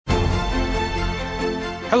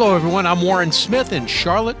Hello, everyone. I'm Warren Smith in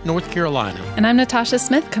Charlotte, North Carolina. And I'm Natasha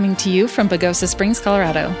Smith, coming to you from Pagosa Springs,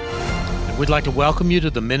 Colorado. And we'd like to welcome you to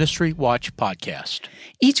the Ministry Watch podcast.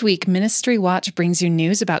 Each week, Ministry Watch brings you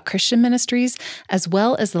news about Christian ministries, as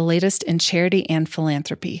well as the latest in charity and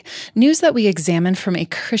philanthropy. News that we examine from a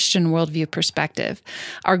Christian worldview perspective.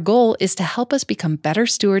 Our goal is to help us become better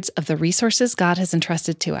stewards of the resources God has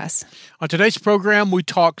entrusted to us. On today's program, we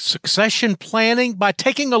talk succession planning by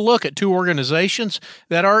taking a look at two organizations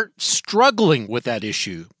that are struggling with that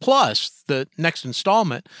issue, plus the next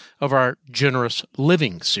installment of our Generous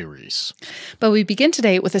Living series. But we begin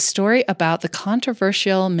today with a story about the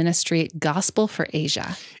controversial ministry Gospel for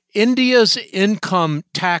Asia. India's income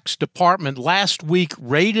tax department last week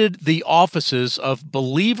raided the offices of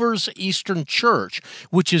Believers Eastern Church,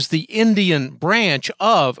 which is the Indian branch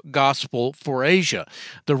of Gospel for Asia.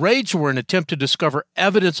 The raids were an attempt to discover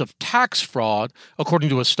evidence of tax fraud, according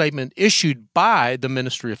to a statement issued by the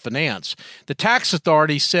Ministry of Finance. The tax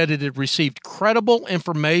authority said it had received credible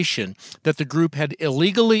information that the group had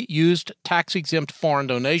illegally used tax-exempt foreign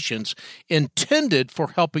donations intended for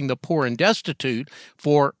helping the poor and destitute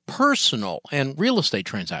for personal and real estate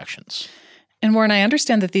transactions. And Warren, I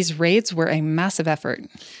understand that these raids were a massive effort.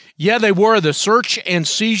 Yeah, they were. The search and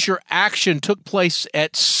seizure action took place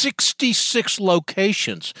at 66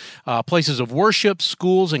 locations, places of worship,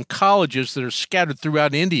 schools, and colleges that are scattered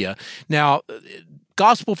throughout India. Now,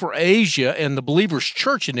 Gospel for Asia and the Believers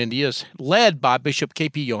Church in India is led by Bishop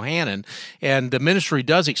K.P. Yohannan, and the ministry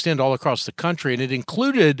does extend all across the country, and it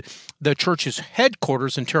included the church's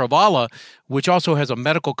headquarters in Tiruvalla, which also has a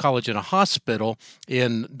medical college and a hospital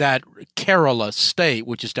in that Kerala state,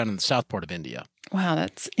 which is down in the south part of India. Wow,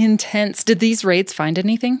 that's intense. Did these raids find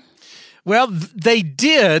anything? Well, they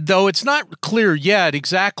did, though it's not clear yet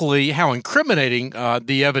exactly how incriminating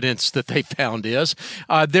the evidence that they found is.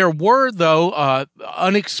 There were, though,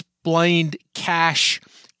 unexplained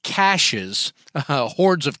caches,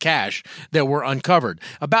 hordes of cash that were uncovered.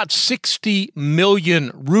 About 60 million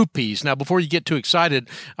rupees. Now, before you get too excited,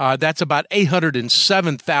 that's about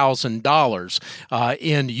 $807,000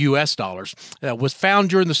 in U.S. dollars. Was found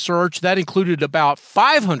during the search. That included about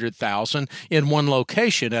 $500,000 in one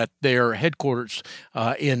location at their headquarters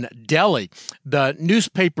in Delhi. The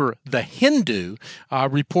newspaper The Hindu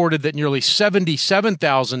reported that nearly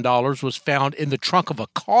 $77,000 was found in the trunk of a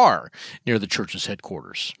car near the church's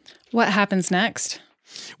headquarters. What happens next?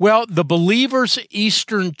 Well, the Believers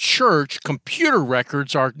Eastern Church computer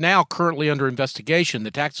records are now currently under investigation,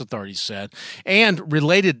 the tax authorities said, and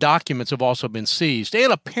related documents have also been seized.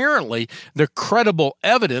 And apparently, the credible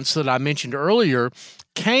evidence that I mentioned earlier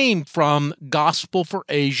came from Gospel for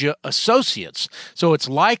Asia associates. So it's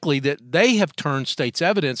likely that they have turned state's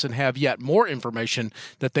evidence and have yet more information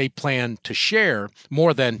that they plan to share,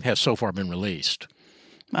 more than has so far been released.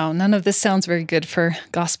 Wow, none of this sounds very good for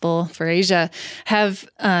Gospel for Asia.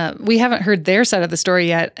 We haven't heard their side of the story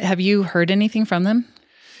yet. Have you heard anything from them?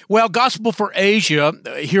 Well, Gospel for Asia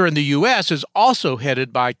here in the U.S. is also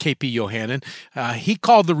headed by K.P. Yohannan. He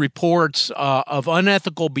called the reports of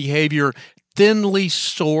unethical behavior thinly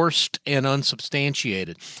sourced and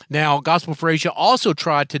unsubstantiated. Now, Gospel for Asia also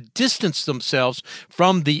tried to distance themselves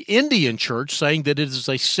from the Indian church, saying that it is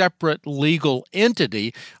a separate legal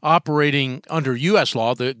entity operating under U.S.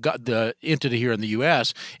 law, the entity here in the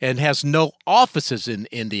U.S., and has no offices in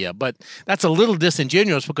India. But that's a little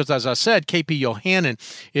disingenuous because, as I said, K.P. Yohannan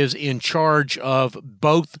is in charge of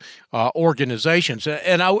both organizations.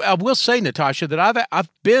 And I will say, Natasha, that I've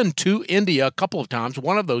been to India a couple of times.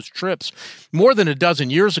 One of those trips more than a dozen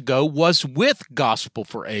years ago was with Gospel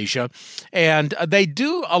for Asia, and they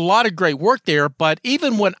do a lot of great work there, but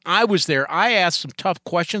even when I was there, I asked some tough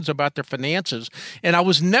questions about their finances, and I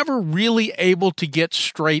was never really able to get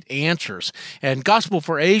straight answers. And Gospel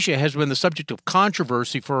for Asia has been the subject of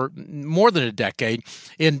controversy for more than a decade.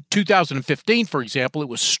 In 2015, for example, it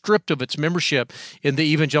was stripped of its membership in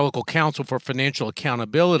the Evangelical Council for Financial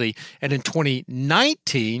Accountability, and in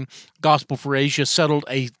 2019, Gospel for Asia settled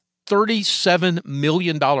a $37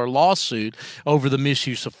 million lawsuit over the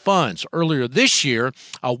misuse of funds. Earlier this year,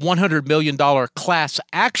 a $100 million class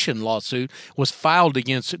action lawsuit was filed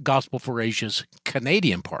against Gospel for Asia's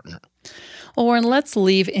Canadian partner. Well, Warren, let's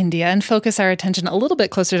leave India and focus our attention a little bit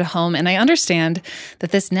closer to home. And I understand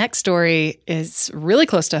that this next story is really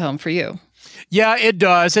close to home for you. Yeah, it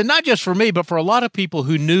does. And not just for me, but for a lot of people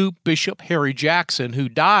who knew Bishop Harry Jackson, who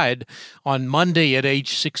died on Monday at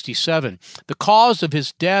age 67. The cause of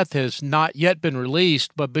his death has not yet been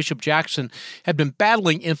released, but Bishop Jackson had been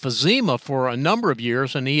battling emphysema for a number of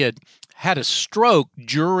years, and he had a stroke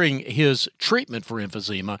during his treatment for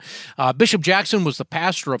emphysema. Bishop Jackson was the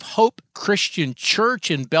pastor of Hope Christian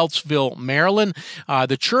Church in Beltsville, Maryland.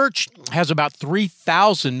 The church has about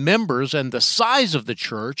 3,000 members, and the size of the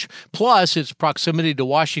church, plus its proximity to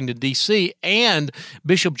Washington, D.C., and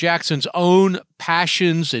Bishop Jackson's own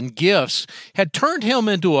passions and gifts had turned him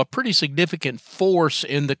into a pretty significant force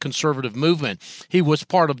in the conservative movement. He was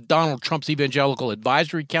part of Donald Trump's Evangelical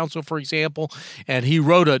Advisory Council, for example, and he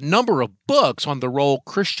wrote a number of books on the role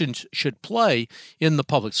Christians should play in the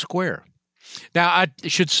public square. Now, I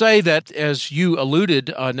should say that, as you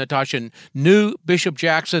alluded, Natasha, knew Bishop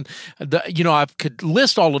Jackson. I could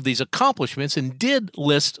list all of these accomplishments and did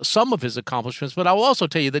list some of his accomplishments, but I will also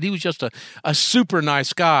tell you that he was just a super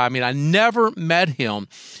nice guy. I mean, I never met him,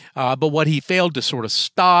 but what he failed to sort of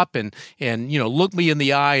stop and look me in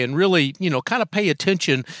the eye and really, kind of pay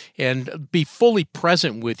attention and be fully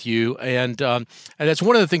present with you. And that's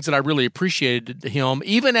one of the things that I really appreciated him,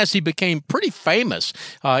 even as he became pretty famous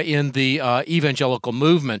in the evangelical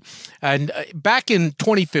movement. And back in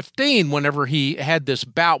 2015, whenever he had this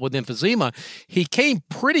bout with emphysema, he came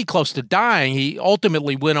pretty close to dying. He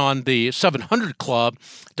ultimately went on the 700 Club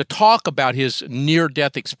to talk about his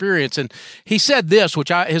near-death experience. And he said this, which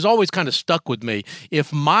has always kind of stuck with me: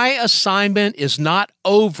 if my assignment is not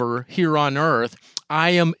over here on earth,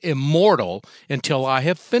 I am immortal until I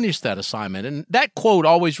have finished that assignment. And that quote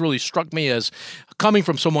always really struck me as coming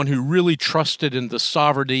from someone who really trusted in the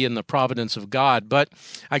sovereignty and the providence of God. But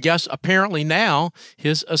I guess apparently now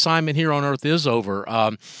his assignment here on earth is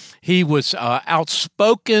over. He was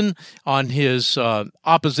outspoken on his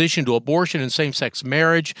opposition to abortion and same-sex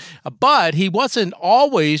marriage, but he wasn't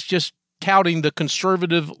always just touting the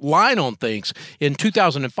conservative line on things. In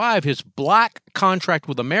 2005, his Black Contract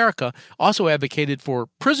with America also advocated for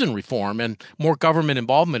prison reform and more government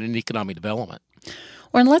involvement in economic development.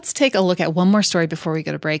 Warren, let's take a look at one more story before we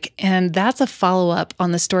go to break, and that's a follow-up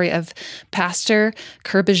on the story of Pastor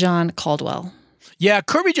Kirby-John Caldwell. Yeah,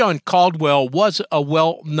 Kirby-John Caldwell was a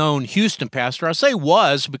well-known Houston pastor. I say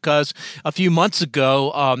was because a few months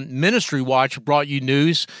ago, Ministry Watch brought you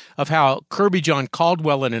news of how Kirby-John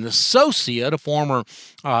Caldwell and an associate, a former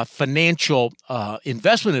financial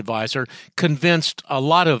investment advisor, convinced a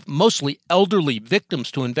lot of mostly elderly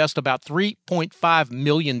victims to invest about $3.5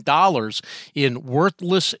 million in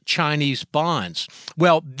worthless Chinese bonds.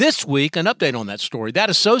 Well, this week, an update on that story.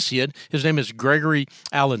 That associate, his name is Gregory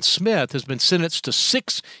Allen Smith, has been sentenced to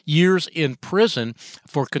 6 years in prison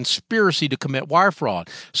for conspiracy to commit wire fraud.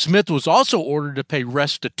 Smith was also ordered to pay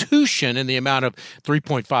restitution in the amount of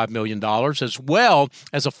 $3.5 million, as well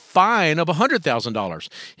as a fine of $100,000.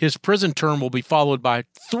 His prison term will be followed by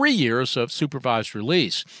 3 years of supervised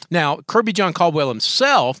release. Now, Kirby-John Caldwell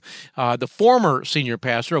himself, the former senior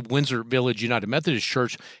pastor of Windsor Village United Methodist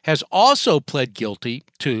Church, has also pled guilty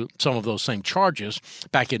to some of those same charges.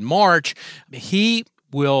 Back in March, he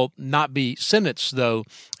will not be sentenced, though,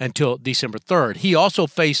 until December 3rd. He also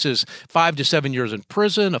faces 5 to 7 years in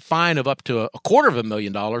prison, a fine of up to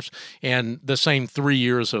 $250,000, and the same 3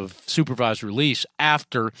 years of supervised release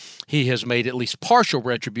after he has made at least partial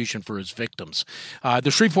retribution for his victims.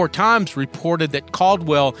 The Shreveport Times reported that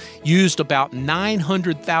Caldwell used about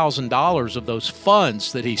 $900,000 of those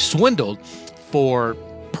funds that he swindled for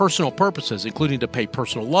personal purposes, including to pay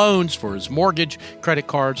personal loans for his mortgage, credit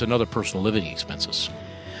cards, and other personal living expenses.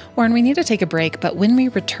 Warren, we need to take a break, but when we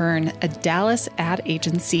return, a Dallas ad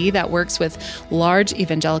agency that works with large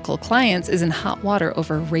evangelical clients is in hot water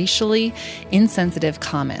over racially insensitive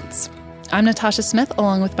comments. I'm Natasha Smith,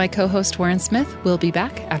 along with my co-host Warren Smith. We'll be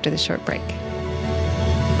back after this short break.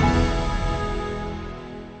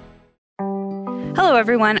 Hello,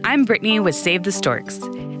 everyone. I'm Brittany with Save the Storks.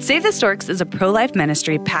 Save the Storks is a pro-life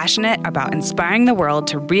ministry passionate about inspiring the world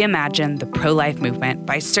to reimagine the pro-life movement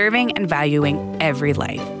by serving and valuing every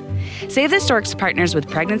life. Save the Storks partners with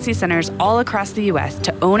pregnancy centers all across the U.S.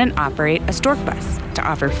 to own and operate a stork bus to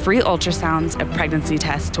offer free ultrasounds and pregnancy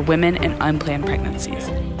tests to women in unplanned pregnancies.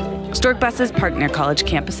 Stork buses park near college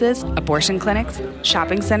campuses, abortion clinics,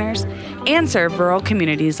 shopping centers, and serve rural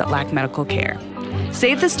communities that lack medical care.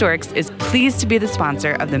 Save the Storks is pleased to be the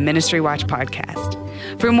sponsor of the Ministry Watch podcast.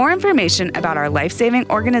 For more information about our life-saving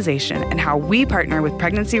organization and how we partner with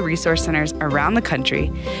pregnancy resource centers around the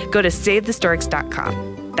country, go to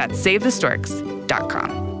SaveTheStorks.com. That's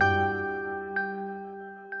SaveTheStorks.com.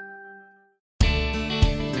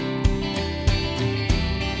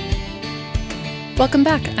 Welcome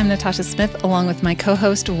back. I'm Natasha Smith, along with my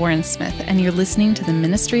co-host Warren Smith, and you're listening to the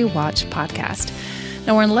Ministry Watch podcast.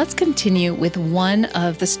 Now, Warren, let's continue with one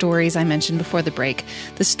of the stories I mentioned before the break,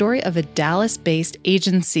 the story of a Dallas-based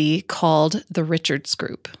agency called the Richards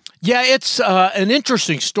Group. Yeah, it's an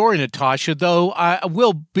interesting story, Natasha, though I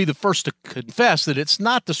will be the first to confess that it's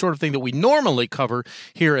not the sort of thing that we normally cover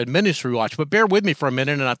here at Ministry Watch. But bear with me for a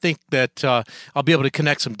minute, and I think that I'll be able to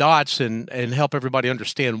connect some dots and help everybody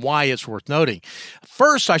understand why it's worth noting.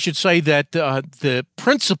 First, I should say that the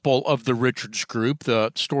principal of the Richards Group,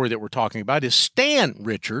 the story that we're talking about, is Stan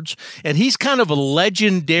Richards, and he's kind of a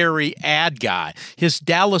legendary ad guy. His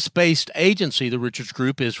Dallas-based agency, the Richards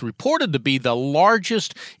Group, is reported to be the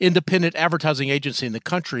largest independent advertising agency in the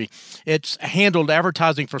country. It's handled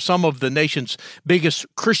advertising for some of the nation's biggest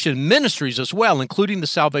Christian ministries as well, including the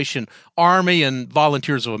Salvation Army and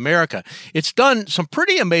Volunteers of America. It's done some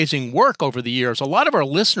pretty amazing work over the years. A lot of our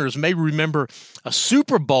listeners may remember a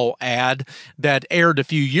Super Bowl ad that aired a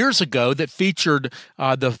few years ago that featured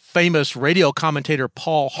the famous radio commentator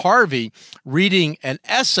Paul Harvey reading an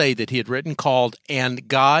essay that he had written called "And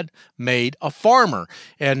God Made a Farmer."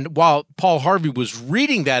 And while Paul Harvey was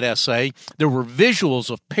reading that essay, there were visuals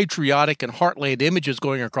of patriotic and heartland images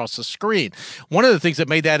going across the screen. One of the things that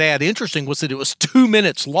made that ad interesting was that it was 2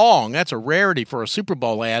 minutes long. That's a rarity for a Super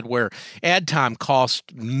Bowl ad, where ad time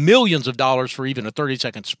cost millions of dollars for even a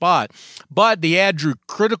 30-second spot. But the ad drew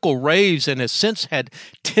critical raves and has since had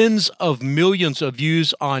tens of millions of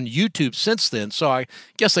views on YouTube since then. So I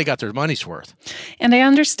guess they got their money's worth. And I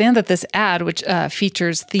understand that this ad, which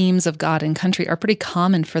features themes of God and country, are pretty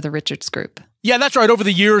common for the Richards Group. Yeah, that's right. Over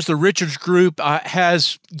the years, the Richards Group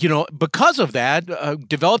has, because of that,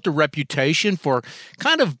 developed a reputation for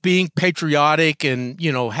kind of being patriotic and,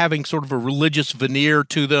 having sort of a religious veneer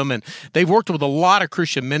to them. And they've worked with a lot of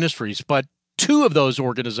Christian ministries, but two of those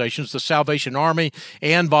organizations, the Salvation Army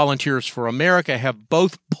and Volunteers for America, have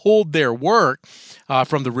both pulled their work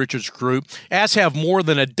from the Richards Group, as have more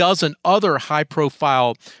than a dozen other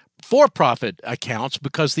high-profile for-profit accounts,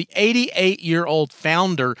 because the 88-year-old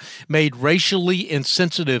founder made racially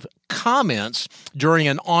insensitive comments during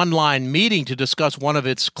an online meeting to discuss one of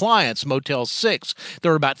its clients, Motel 6.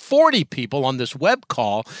 There were about 40 people on this web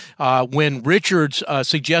call when Richards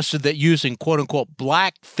suggested that using quote-unquote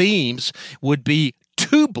black themes would be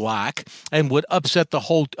too black and would upset the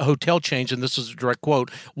whole hotel chains, and this is a direct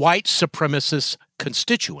quote, white supremacist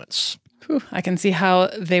constituents. I can see how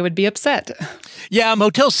they would be upset. Yeah,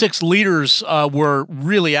 Motel 6 leaders were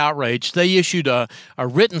really outraged. They issued a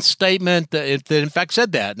written statement that in fact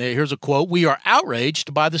said that. And here's a quote: "We are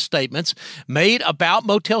outraged by the statements made about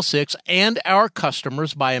Motel 6 and our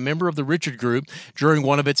customers by a member of the Richard Group during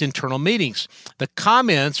one of its internal meetings. The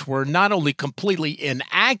comments were not only completely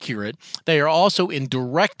inaccurate, they are also in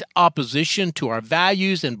direct opposition to our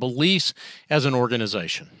values and beliefs as an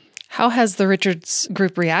organization." How has the Richards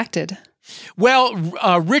Group reacted? Well,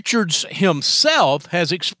 Richards himself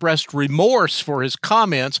has expressed remorse for his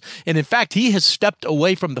comments, and in fact, he has stepped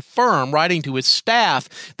away from the firm, writing to his staff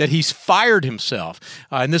that he's fired himself.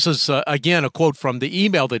 And this is, again, a quote from the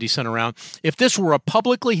email that he sent around. "If this were a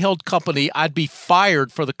publicly held company, I'd be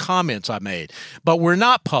fired for the comments I made. But we're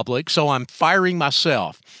not public, so I'm firing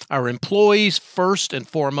myself. Our employees, first and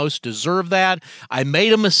foremost, deserve that. I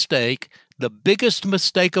made a mistake. The biggest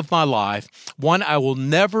mistake of my life, one I will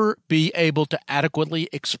never be able to adequately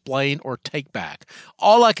explain or take back.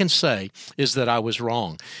 All I can say is that I was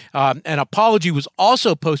wrong." An apology was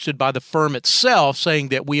also posted by the firm itself, saying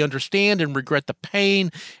that we understand and regret the pain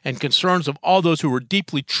and concerns of all those who were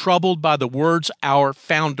deeply troubled by the words our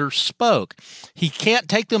founder spoke. He can't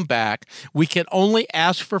take them back. We can only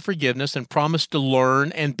ask for forgiveness and promise to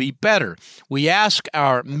learn and be better. We ask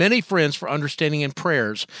our many friends for understanding and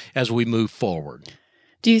prayers as we move forward.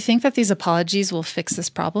 Do you think that these apologies will fix this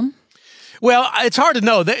problem? Well, it's hard to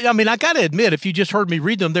know. I got to admit, if you just heard me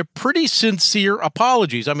read them, they're pretty sincere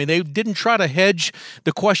apologies. I mean, they didn't try to hedge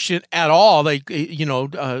the question at all.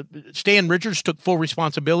 Stan Richards took full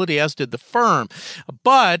responsibility, as did the firm.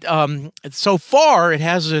 But so far, it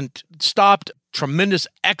hasn't stopped tremendous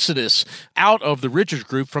exodus out of the Richards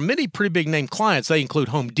Group from many pretty big name clients. They include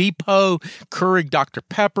Home Depot, Keurig Dr.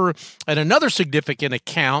 Pepper, and another significant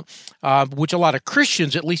account, which a lot of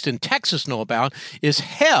Christians, at least in Texas, know about, is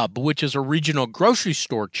Heb, which is a regional grocery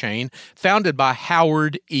store chain founded by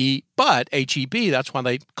Howard E. Butt, H-E-B, that's why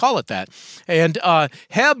they call it that. And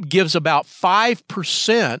Heb gives about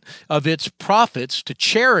 5% of its profits to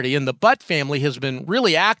charity, and the Butt family has been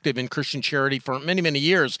really active in Christian charity for many, many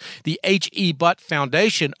years. The H.E. Butt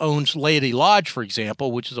Foundation owns Laity Lodge, for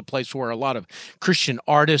example, which is a place where a lot of Christian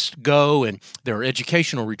artists go, and there are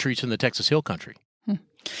educational retreats in the Texas Hill Country.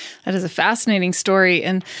 That is a fascinating story.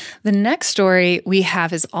 And the next story we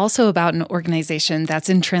have is also about an organization that's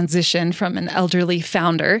in transition from an elderly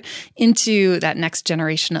founder into that next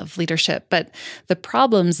generation of leadership. But the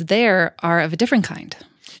problems there are of a different kind.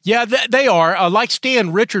 Yeah, they are. Like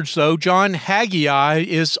Stan Richards, though, John Haggai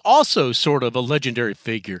is also sort of a legendary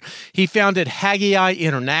figure. He founded Haggai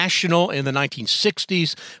International in the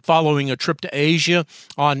 1960s following a trip to Asia.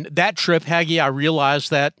 On that trip, Haggai realized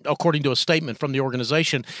that, according to a statement from the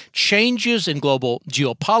organization, changes in global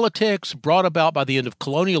geopolitics brought about by the end of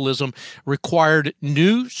colonialism required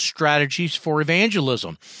new strategies for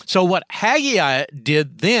evangelism. So what Haggai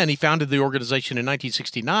did then, he founded the organization in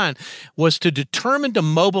 1969, was to determine to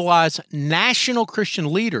mobilize national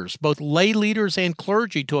Christian leaders, both lay leaders and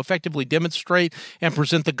clergy, to effectively demonstrate and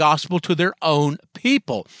present the gospel to their own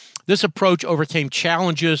people. This approach overcame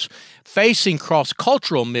challenges facing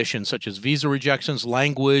cross-cultural missions such as visa rejections,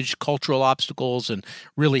 language, cultural obstacles, and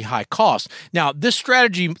really high costs. Now, this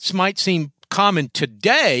strategy might seem common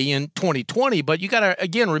today in 2020, but you got to,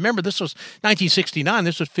 again, remember this was 1969.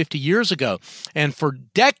 This was 50 years ago. And for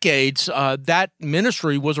decades, that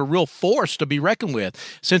ministry was a real force to be reckoned with.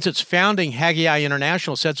 Since its founding, Haggai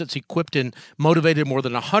International says it's equipped and motivated more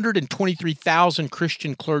than 123,000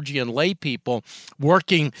 Christian clergy and lay people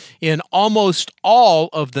working in almost all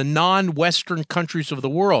of the non-Western countries of the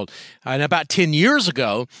world. And about 10 years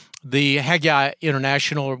ago, the Haggai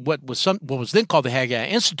International, or what was then called the Haggai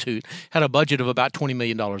Institute, had a budget of about $20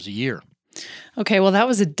 million a year. Okay, well, that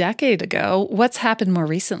was a decade ago. What's happened more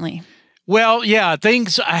recently? Well, yeah,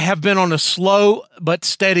 things have been on a slow but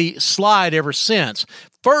steady slide ever since.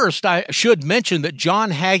 First, I should mention that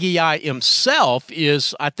John Haggai himself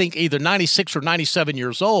is, I think, either 96 or 97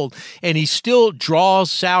 years old, and he still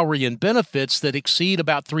draws salary and benefits that exceed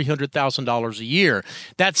about $300,000 a year.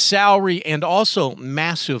 That salary and also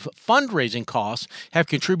massive fundraising costs have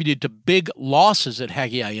contributed to big losses at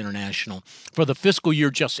Haggai International. For the fiscal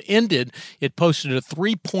year just ended, it posted a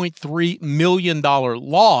 $3.3 million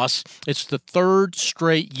loss. It's the third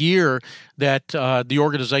straight year that the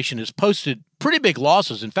organization has posted pretty big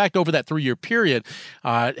losses. In fact, over that 3-year period,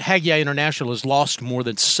 Haggai International has lost more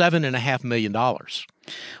than $7.5 million.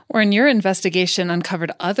 Warren, your investigation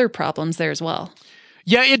uncovered other problems there as well.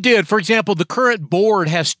 Yeah, it did. For example, the current board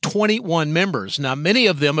has 21 members. Now, many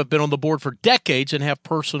of them have been on the board for decades and have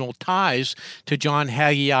personal ties to John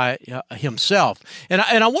Haggai himself. And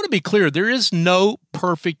I want to be clear, there is no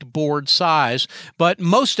perfect board size, but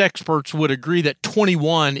most experts would agree that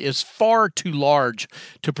 21 is far too large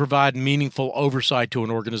to provide meaningful oversight to an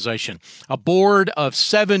organization. A board of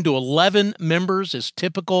 7 to 11 members is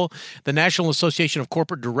typical. The National Association of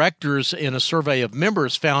Corporate Directors, in a survey of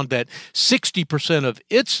members, found that 60% of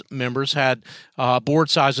its members had board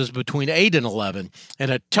sizes between 8 and 11. In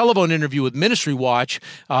a telephone interview with Ministry Watch,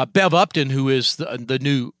 Bev Upton, who is the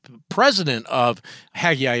new president of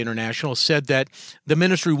Haggai International, said that the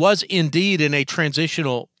ministry was indeed in a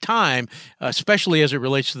transitional time, especially as it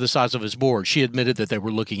relates to the size of his board. She admitted that they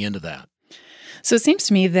were looking into that. So it seems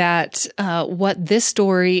to me that what this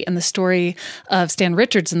story and the story of Stan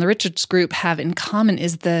Richards and the Richards Group have in common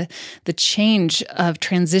is the change of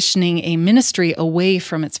transitioning a ministry away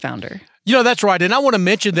from its founder. You know, that's right. And I want to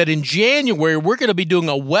mention that in January, we're going to be doing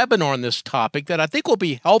a webinar on this topic that I think will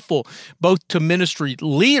be helpful both to ministry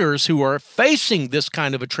leaders who are facing this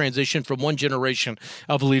kind of a transition from one generation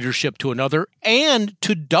of leadership to another, and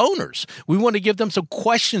to donors. We want to give them some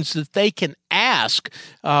questions that they can ask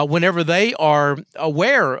whenever they are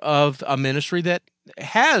aware of a ministry that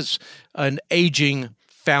has an aging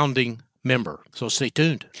founding member. So stay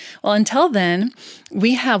tuned. Well, until then,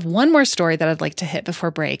 we have one more story that I'd like to hit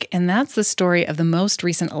before break, and that's the story of the most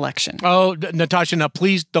recent election. Oh, Natasha, now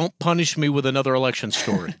please don't punish me with another election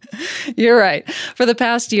story. You're right. For the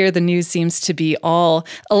past year, the news seems to be all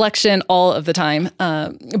election all of the time.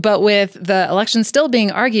 But with the election still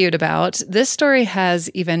being argued about, this story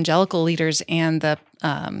has evangelical leaders and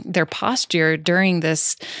their posture during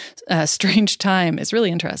this strange time is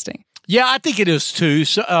really interesting. Yeah, I think it is too.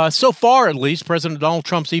 So far, at least, President Donald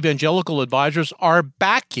Trump's evangelical advisors are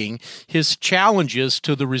backing his challenges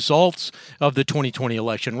to the results of the 2020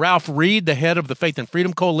 election. Ralph Reed, the head of the Faith and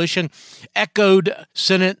Freedom Coalition, echoed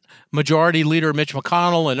Senate Majority Leader Mitch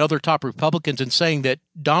McConnell and other top Republicans in saying that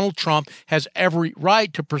Donald Trump has every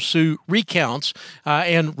right to pursue recounts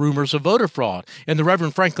and rumors of voter fraud. And the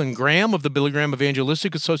Reverend Franklin Graham of the Billy Graham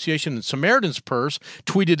Evangelistic Association and Samaritan's Purse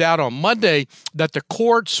tweeted out on Monday that the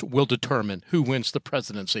courts will determine who wins the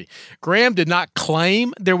presidency. Graham did not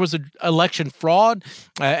claim there was an election fraud,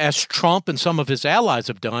 as Trump and some of his allies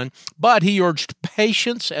have done, but he urged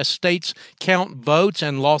patience as states count votes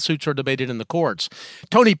and lawsuits are debated in the courts.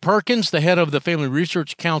 Tony Perkins Perkins, the head of the Family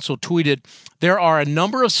Research Council, tweeted, "There are a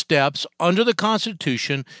number of steps under the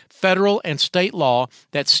Constitution, federal and state law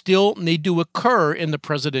that still need to occur in the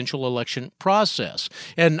presidential election process."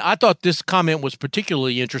 And I thought this comment was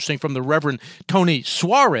particularly interesting from the Reverend Tony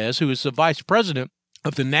Suarez, who is the vice president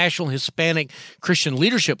of the National Hispanic Christian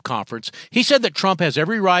Leadership Conference. He said that Trump has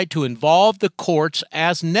every right to involve the courts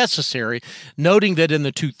as necessary, noting that in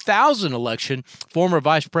the 2000 election, former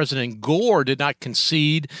Vice President Gore did not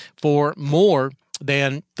concede for more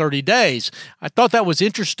than 30 days. I thought that was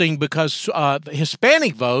interesting because the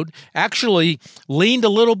Hispanic vote actually leaned a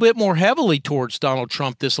little bit more heavily towards Donald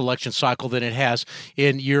Trump this election cycle than it has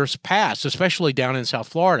in years past, especially down in South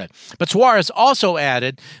Florida. But Suarez also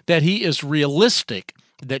added that he is realistic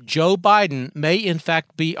that Joe Biden may in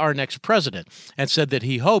fact be our next president, and said that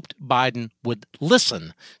he hoped Biden would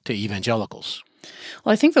listen to evangelicals.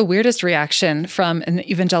 Well, I think the weirdest reaction from an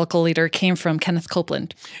evangelical leader came from Kenneth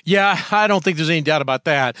Copeland. Yeah, I don't think there's any doubt about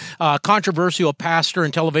that. Controversial pastor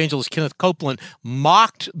and televangelist Kenneth Copeland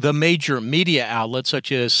mocked the major media outlets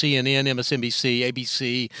such as CNN, MSNBC,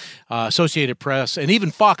 ABC, Associated Press, and even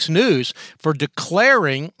Fox News for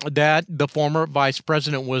declaring that the former vice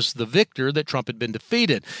president was the victor, that Trump had been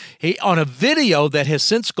defeated. On a video that has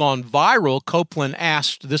since gone viral, Copeland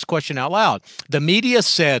asked this question out loud. The media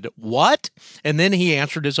said, "What?" And then he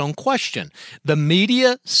answered his own question. The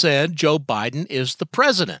media said Joe Biden is the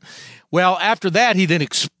president. Well, after that, he then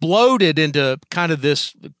exploded into kind of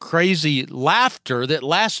this crazy laughter that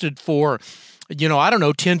lasted for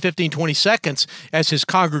 10, 15, 20 seconds as his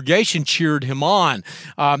congregation cheered him on.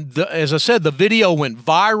 As I said, the video went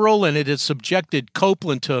viral and it has subjected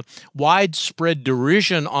Copeland to widespread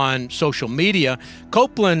derision on social media.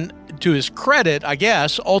 Copeland, to his credit, I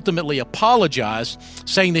guess, ultimately apologized,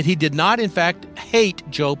 saying that he did not, in fact, hate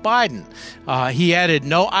Joe Biden. He added,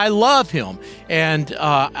 "No, I love him, and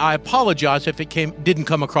I apologize if it didn't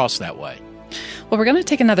come across that way." Well, we're going to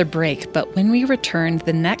take another break, but when we return,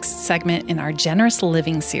 the next segment in our Generous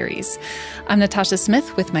Living series. I'm Natasha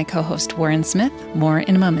Smith with my co-host Warren Smith. More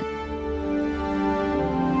in a moment.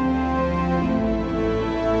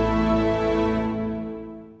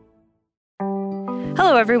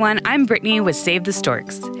 Hello, everyone. I'm Brittany with Save the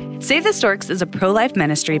Storks. Save the Storks is a pro-life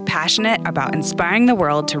ministry passionate about inspiring the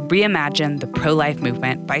world to reimagine the pro-life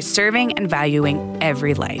movement by serving and valuing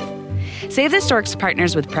every life. Save the Storks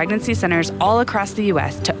partners with pregnancy centers all across the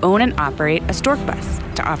U.S. to own and operate a stork bus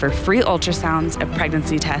to offer free ultrasounds and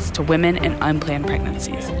pregnancy tests to women in unplanned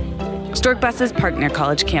pregnancies. Stork buses park near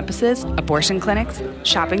college campuses, abortion clinics,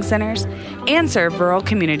 shopping centers, and serve rural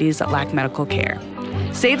communities that lack medical care.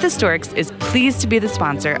 Save the Storks is pleased to be the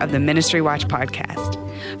sponsor of the Ministry Watch podcast.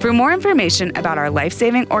 For more information about our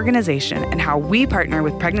life-saving organization and how we partner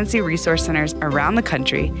with pregnancy resource centers around the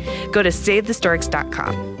country, go to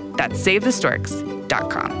SaveTheStorks.com. That's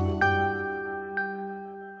SaveTheStorks.com.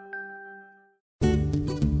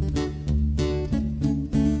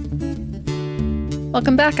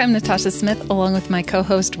 Welcome back. I'm Natasha Smith, along with my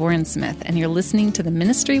co-host Warren Smith, and you're listening to the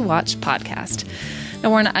Ministry Watch podcast. Now,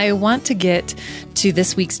 Warren, I want to get to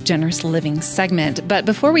this week's Generous Living segment, but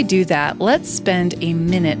before we do that, let's spend a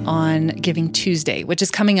minute on Giving Tuesday, which is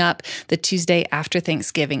coming up the Tuesday after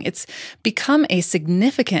Thanksgiving. It's become a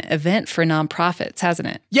significant event for nonprofits, hasn't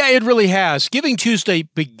it? Yeah, it really has. Giving Tuesday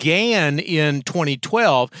began in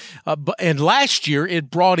 2012, and last year it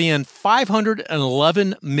brought in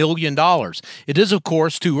 $511 million. It is, of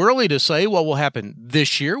course, too early to say what will happen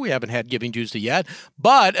this year. We haven't had Giving Tuesday yet,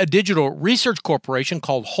 but a digital research corporation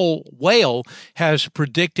called Whole Whale has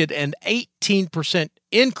predicted an 18%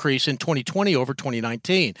 increase in 2020 over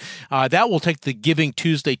 2019. That will take the Giving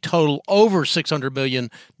Tuesday total over $600 million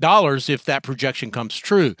if that projection comes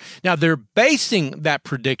true. Now, they're basing that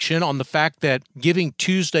prediction on the fact that Giving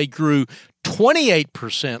Tuesday grew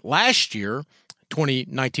 28% last year,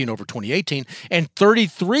 2019 over 2018, and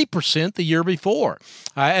 33% the year before.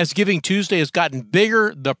 As Giving Tuesday has gotten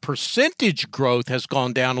bigger, the percentage growth has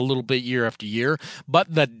gone down a little bit year after year,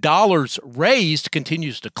 but the dollars raised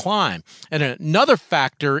continues to climb. And another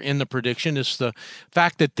factor in the prediction is the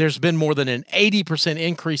fact that there's been more than an 80%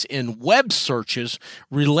 increase in web searches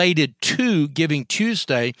related to Giving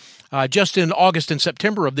Tuesday just in August and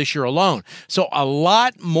September of this year alone. So a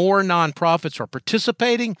lot more nonprofits are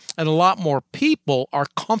participating, and a lot more people are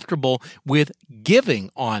comfortable with giving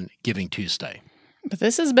on Giving Tuesday. But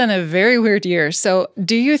this has been a very weird year. So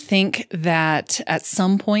do you think that at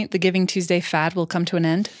some point the Giving Tuesday fad will come to an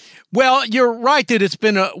end? Well, you're right that it's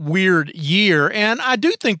been a weird year, and I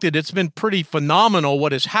do think that it's been pretty phenomenal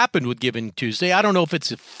what has happened with Giving Tuesday. I don't know if it's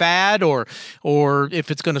a fad or if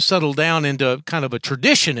it's going to settle down into kind of a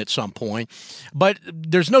tradition at some point, but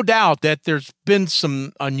there's no doubt that there's been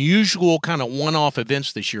some unusual kind of one-off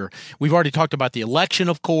events this year. We've already talked about the election,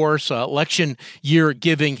 of course. Election year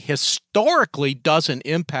giving historically doesn't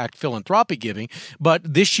impact philanthropic giving,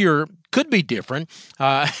 but this year could be different,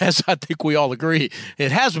 as I think we all agree.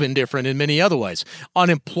 It has been different in many other ways.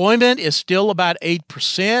 Unemployment is still about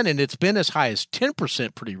 8%, and it's been as high as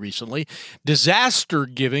 10% pretty recently. Disaster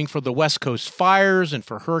giving for the West Coast fires and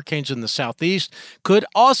for hurricanes in the Southeast could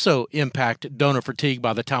also impact donor fatigue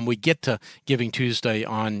by the time we get to Giving Tuesday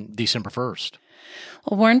on December 1st.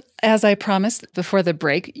 Well, Warren, as I promised before the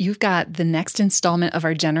break, you've got the next installment of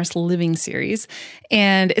our Generous Living series.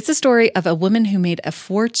 And it's a story of a woman who made a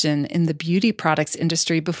fortune in the beauty products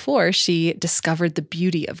industry before she discovered the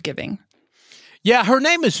beauty of giving. Yeah, her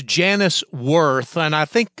name is Janice Worth, and I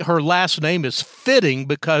think her last name is fitting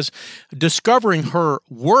because discovering her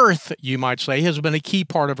worth, you might say, has been a key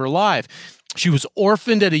part of her life. She was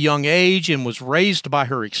orphaned at a young age and was raised by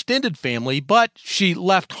her extended family, but she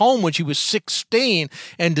left home when she was 16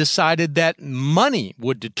 and decided that money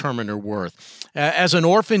would determine her worth. As an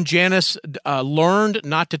orphan, Janice learned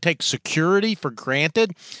not to take security for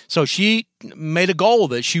granted, so she made a goal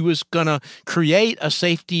that she was going to create a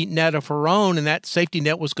safety net of her own, and that safety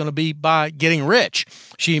net was going to be by getting rich.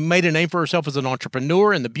 She made a name for herself as an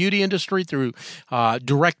entrepreneur in the beauty industry through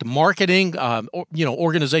direct marketing,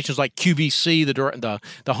 organizations like QVC,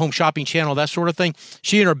 the home shopping channel, that sort of thing.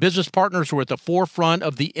 She and her business partners were at the forefront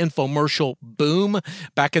of the infomercial boom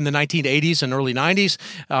back in the 1980s and early 90s.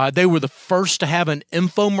 They were the first to have an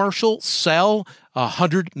infomercial sell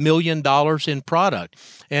 $100 million in product.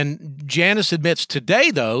 And Janice admits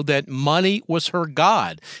today, though, that money was her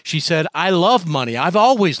God. She said, "I love money. I've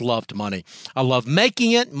always loved money. I love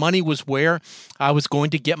making it. Money was where I was going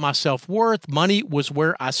to get my self-worth. Money was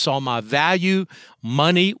where I saw my value.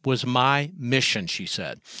 Money was my mission," she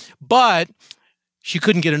said. But she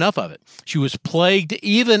couldn't get enough of it. She was plagued,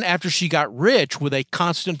 even after she got rich, with a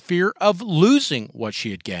constant fear of losing what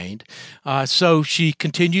she had gained. So she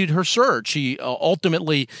continued her search. She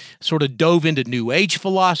ultimately sort of dove into New Age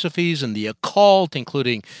philosophies and the occult,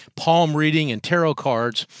 including palm reading and tarot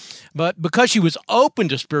cards. But because she was open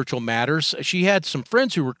to spiritual matters, she had some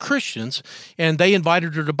friends who were Christians, and they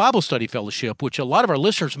invited her to Bible Study Fellowship, which a lot of our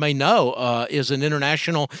listeners may know is an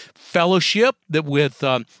international fellowship that with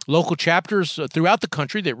local chapters throughout the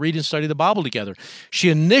country that read and study the Bible together. She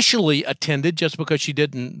initially attended just because she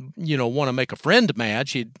didn't, want to make a friend mad.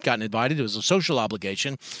 She had gotten invited. It was a social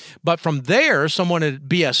obligation. But from there, someone at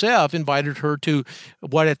BSF invited her to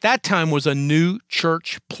what at that time was a new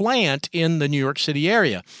church plant in the New York City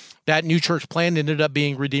area. That new church plant ended up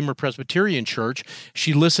being Redeemer Presbyterian Church.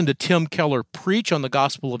 She listened to Tim Keller preach on the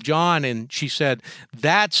Gospel of John, and she said,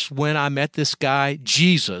 "That's when I met this guy,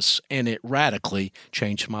 Jesus, and it radically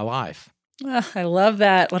changed my life." I love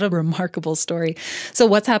that. What a remarkable story. So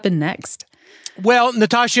what's happened next? Well,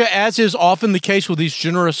 Natasha, as is often the case with these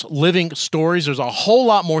generous living stories, there's a whole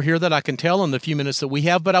lot more here that I can tell in the few minutes that we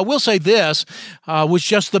have. But I will say this was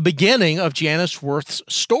just the beginning of Janice Worth's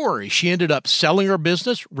story. She ended up selling her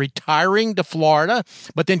business, retiring to Florida,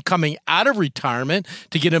 but then coming out of retirement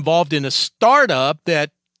to get involved in a startup that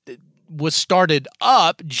was started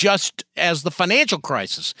up just as the financial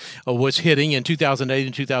crisis was hitting in 2008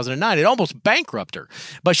 and 2009. It almost bankrupted her.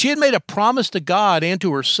 But she had made a promise to God and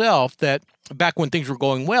to herself that back when things were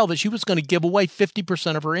going well, that she was going to give away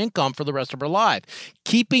 50% of her income for the rest of her life.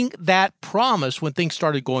 Keeping that promise when things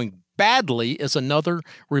started going badly is another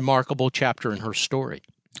remarkable chapter in her story.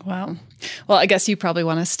 Wow. Well, I guess you probably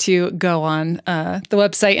want us to go on the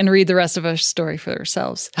website and read the rest of our story for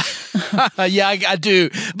ourselves. Yeah, I do.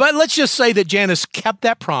 But let's just say that Janice kept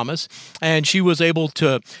that promise, and she was able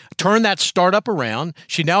to turn that startup around.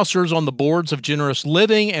 She now serves on the boards of Generous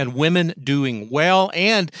Living and Women Doing Well.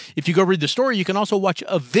 And if you go read the story, you can also watch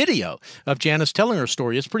a video of Janice telling her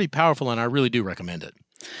story. It's pretty powerful, and I really do recommend it.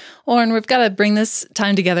 Warren, we've got to bring this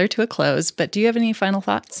time together to a close, but do you have any final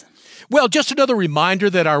thoughts? Well, just another reminder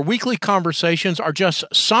that our weekly conversations are just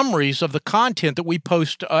summaries of the content that we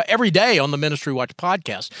post every day on the Ministry Watch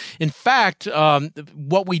podcast. In fact,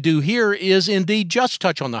 what we do here is indeed just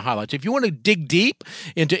touch on the highlights. If you want to dig deep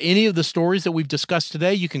into any of the stories that we've discussed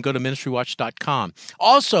today, you can go to ministrywatch.com.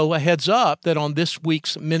 Also, a heads up that on this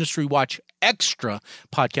week's Ministry Watch extra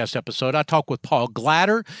podcast episode, I talk with Paul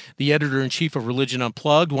Glatter, the editor-in-chief of Religion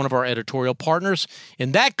Unplugged, one of our editorial partners.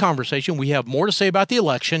 In that conversation, we have more to say about the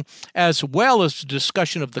election, as well as a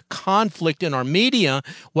discussion of the conflict in our media,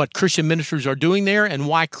 what Christian ministries are doing there, and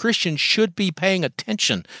why Christians should be paying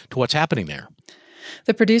attention to what's happening there.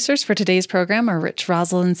 The producers for today's program are Rich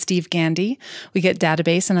Rosell and Steve Gandy. We get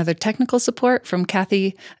database and other technical support from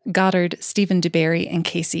Kathy Goddard, Stephen DeBerry, and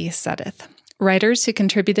Casey Suddeth. Writers who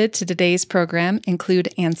contributed to today's program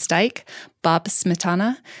include Ann Steich, Bob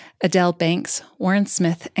Smetana, Adele Banks, Warren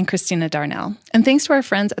Smith, and Christina Darnell. And thanks to our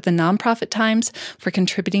friends at the Nonprofit Times for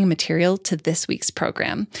contributing material to this week's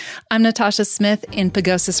program. I'm Natasha Smith in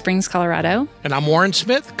Pagosa Springs, Colorado. And I'm Warren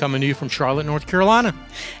Smith, coming to you from Charlotte, North Carolina.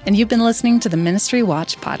 And you've been listening to the Ministry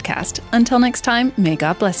Watch podcast. Until next time, may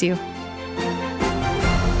God bless you.